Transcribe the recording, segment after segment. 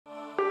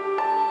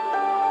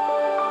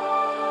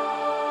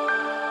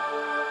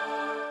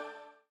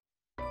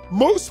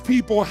Most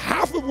people,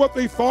 half of what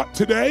they thought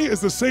today is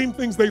the same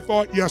things they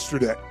thought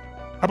yesterday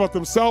about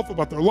themselves,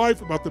 about their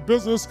life, about the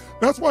business.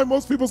 That's why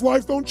most people's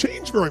lives don't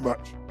change very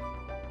much.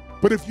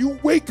 But if you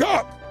wake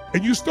up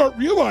and you start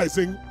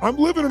realizing, I'm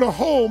living in a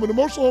home, an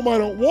emotional home I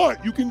don't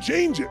want, you can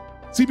change it.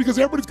 See, because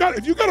everybody's got it.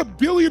 If you got $1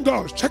 billion,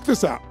 check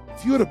this out.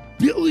 If you had $1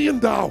 billion,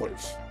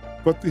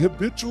 but the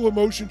habitual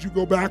emotions you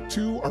go back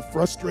to are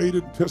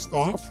frustrated and pissed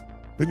off,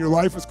 then your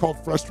life is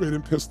called frustrated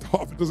and pissed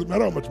off. It doesn't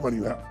matter how much money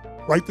you have.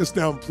 Write this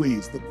down,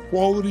 please. The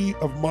quality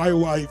of my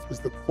life is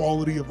the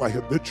quality of my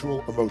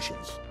habitual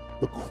emotions.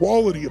 The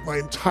quality of my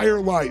entire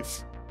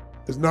life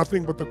is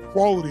nothing but the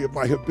quality of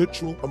my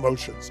habitual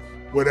emotions.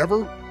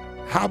 Whatever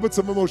habits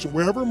of emotion,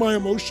 wherever my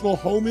emotional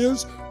home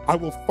is, I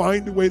will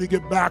find a way to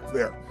get back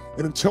there.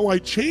 And until I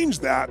change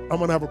that, I'm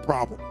gonna have a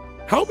problem.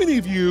 How many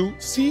of you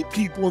see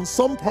people in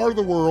some part of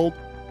the world,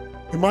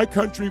 in my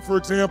country, for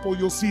example,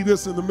 you'll see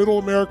this in the middle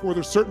of America where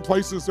there's certain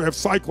places that have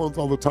cyclones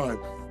all the time.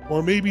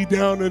 Or maybe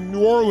down in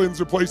New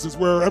Orleans or places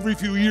where every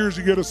few years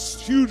you get a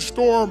huge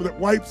storm that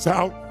wipes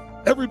out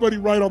everybody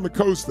right on the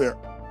coast there.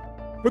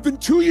 But then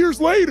 2 years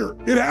later,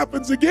 it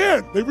happens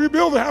again. They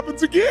rebuild, it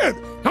happens again.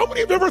 How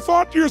many have ever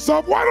thought to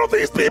yourself, why don't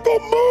these people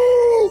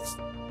move?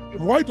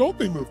 And why don't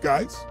they move,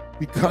 guys?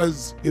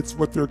 Because it's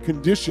what they're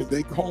conditioned.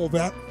 They call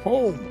that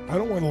home. I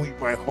don't want to leave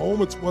my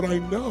home, it's what I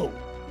know.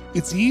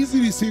 It's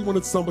easy to see when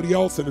it's somebody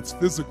else and it's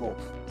physical.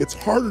 It's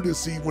harder to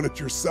see when it's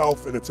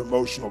yourself and it's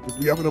emotional, because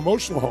we have an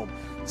emotional home.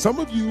 Some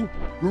of you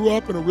grew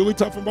up in a really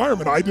tough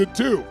environment. I did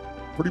too.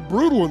 Pretty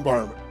brutal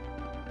environment.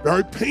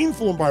 Very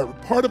painful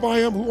environment. Part of I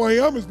am who I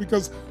am is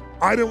because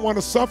I didn't want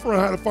to suffer and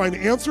I had to find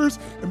answers.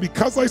 And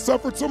because I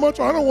suffered so much,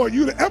 I don't want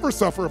you to ever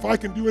suffer if I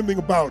can do anything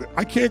about it.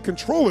 I can't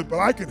control it, but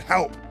I can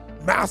help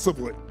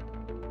massively.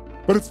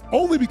 But it's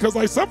only because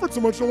I suffered so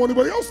much, I don't want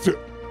anybody else to.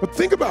 But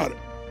think about it.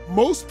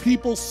 Most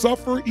people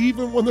suffer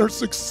even when they're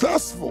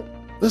successful.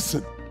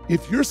 Listen,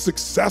 if you're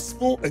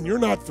successful and you're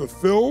not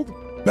fulfilled,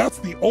 that's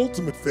the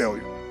ultimate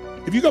failure.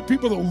 If you got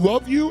people that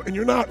love you and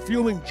you're not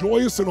feeling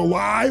joyous and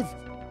alive,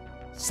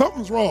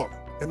 something's wrong.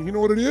 And you know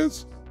what it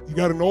is? You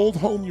got an old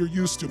home you're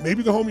used to.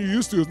 Maybe the home you're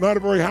used to is not a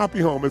very happy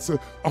home. It's a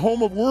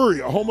home of worry,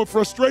 a home of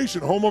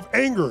frustration, a home of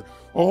anger,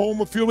 a home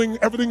of feeling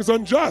everything's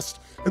unjust.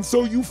 And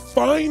so you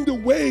find a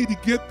way to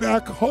get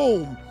back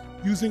home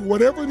using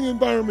whatever the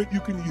environment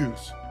you can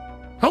use.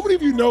 How many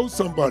of you know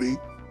somebody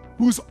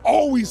who's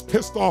always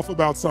pissed off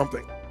about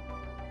something?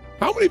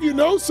 How many of you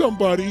know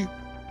somebody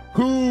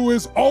who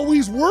is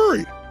always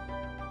worried?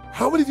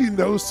 How many of you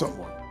know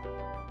someone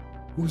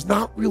who's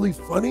not really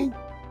funny,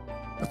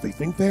 but they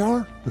think they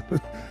are?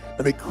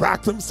 And they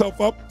crack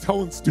themselves up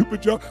telling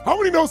stupid jokes. How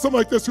many know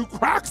someone like this who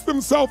cracks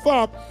themselves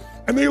up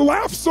and they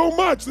laugh so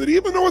much that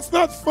even though it's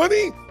not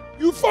funny,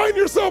 you find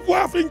yourself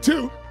laughing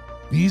too?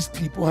 These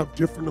people have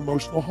different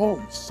emotional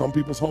homes. Some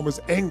people's home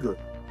is anger.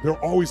 They'll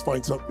always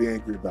find something to be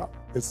angry about.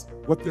 It's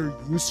what they're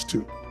used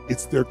to.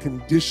 It's their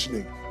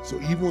conditioning. So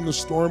even when the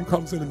storm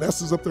comes in and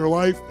messes up their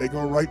life, they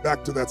go right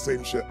back to that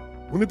same shit.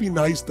 Wouldn't it be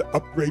nice to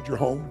upgrade your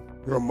home,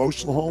 your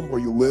emotional home where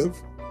you live?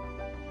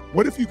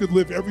 What if you could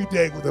live every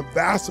day with a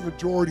vast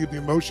majority of the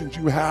emotions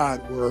you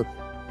had were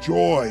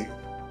joy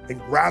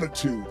and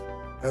gratitude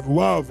and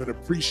love and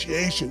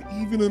appreciation,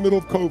 even in the middle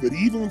of COVID,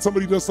 even when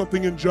somebody does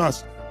something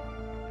unjust,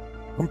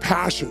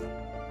 compassion,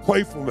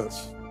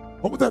 playfulness?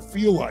 What would that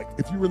feel like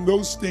if you were in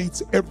those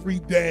states every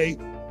day,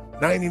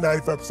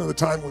 90-95% of the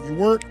time? When you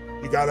weren't,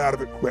 you got out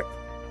of it quick.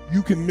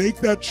 You can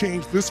make that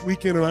change this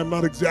weekend, and I'm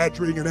not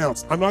exaggerating an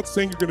ounce. I'm not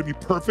saying you're going to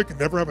be perfect and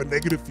never have a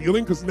negative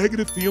feeling, because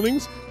negative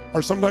feelings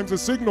are sometimes a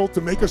signal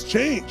to make us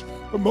change.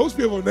 But most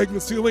people have a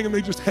negative feeling and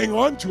they just hang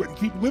on to it and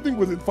keep living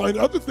with it and find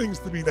other things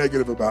to be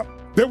negative about.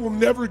 That will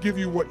never give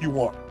you what you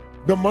want.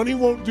 The money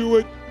won't do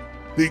it.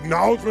 The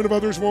acknowledgement of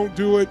others won't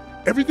do it.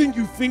 Everything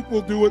you think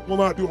will do it will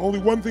not do it. Only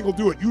one thing will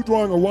do it. You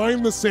drawing a line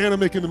in the sand and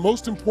making the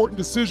most important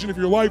decision of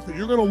your life, that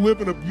you're going to live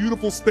in a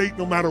beautiful state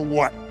no matter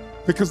what.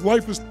 Because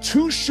life is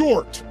too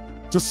short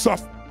to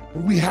suffer.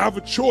 And we have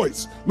a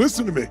choice.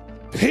 Listen to me.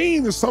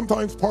 Pain is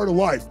sometimes part of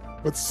life,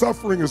 but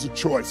suffering is a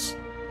choice.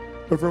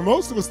 But for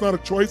most of us, not a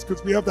choice,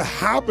 because we have the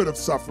habit of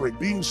suffering,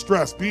 being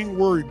stressed, being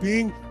worried,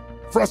 being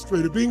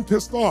frustrated, being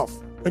pissed off.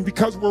 And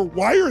because we're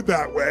wired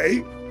that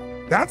way,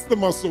 that's the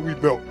muscle we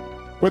built.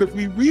 But if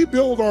we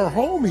rebuild our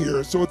home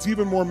here so it's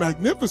even more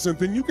magnificent,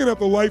 then you can have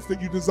the life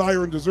that you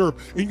desire and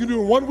deserve. And you can do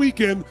it in one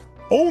weekend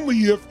only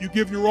if you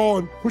give your all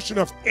and push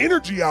enough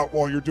energy out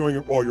while you're doing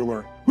it, while you're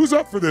learning. Who's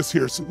up for this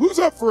here? So who's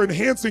up for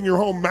enhancing your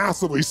home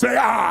massively? Say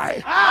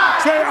aye.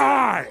 Aye. Say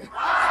aye.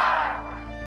 Aye.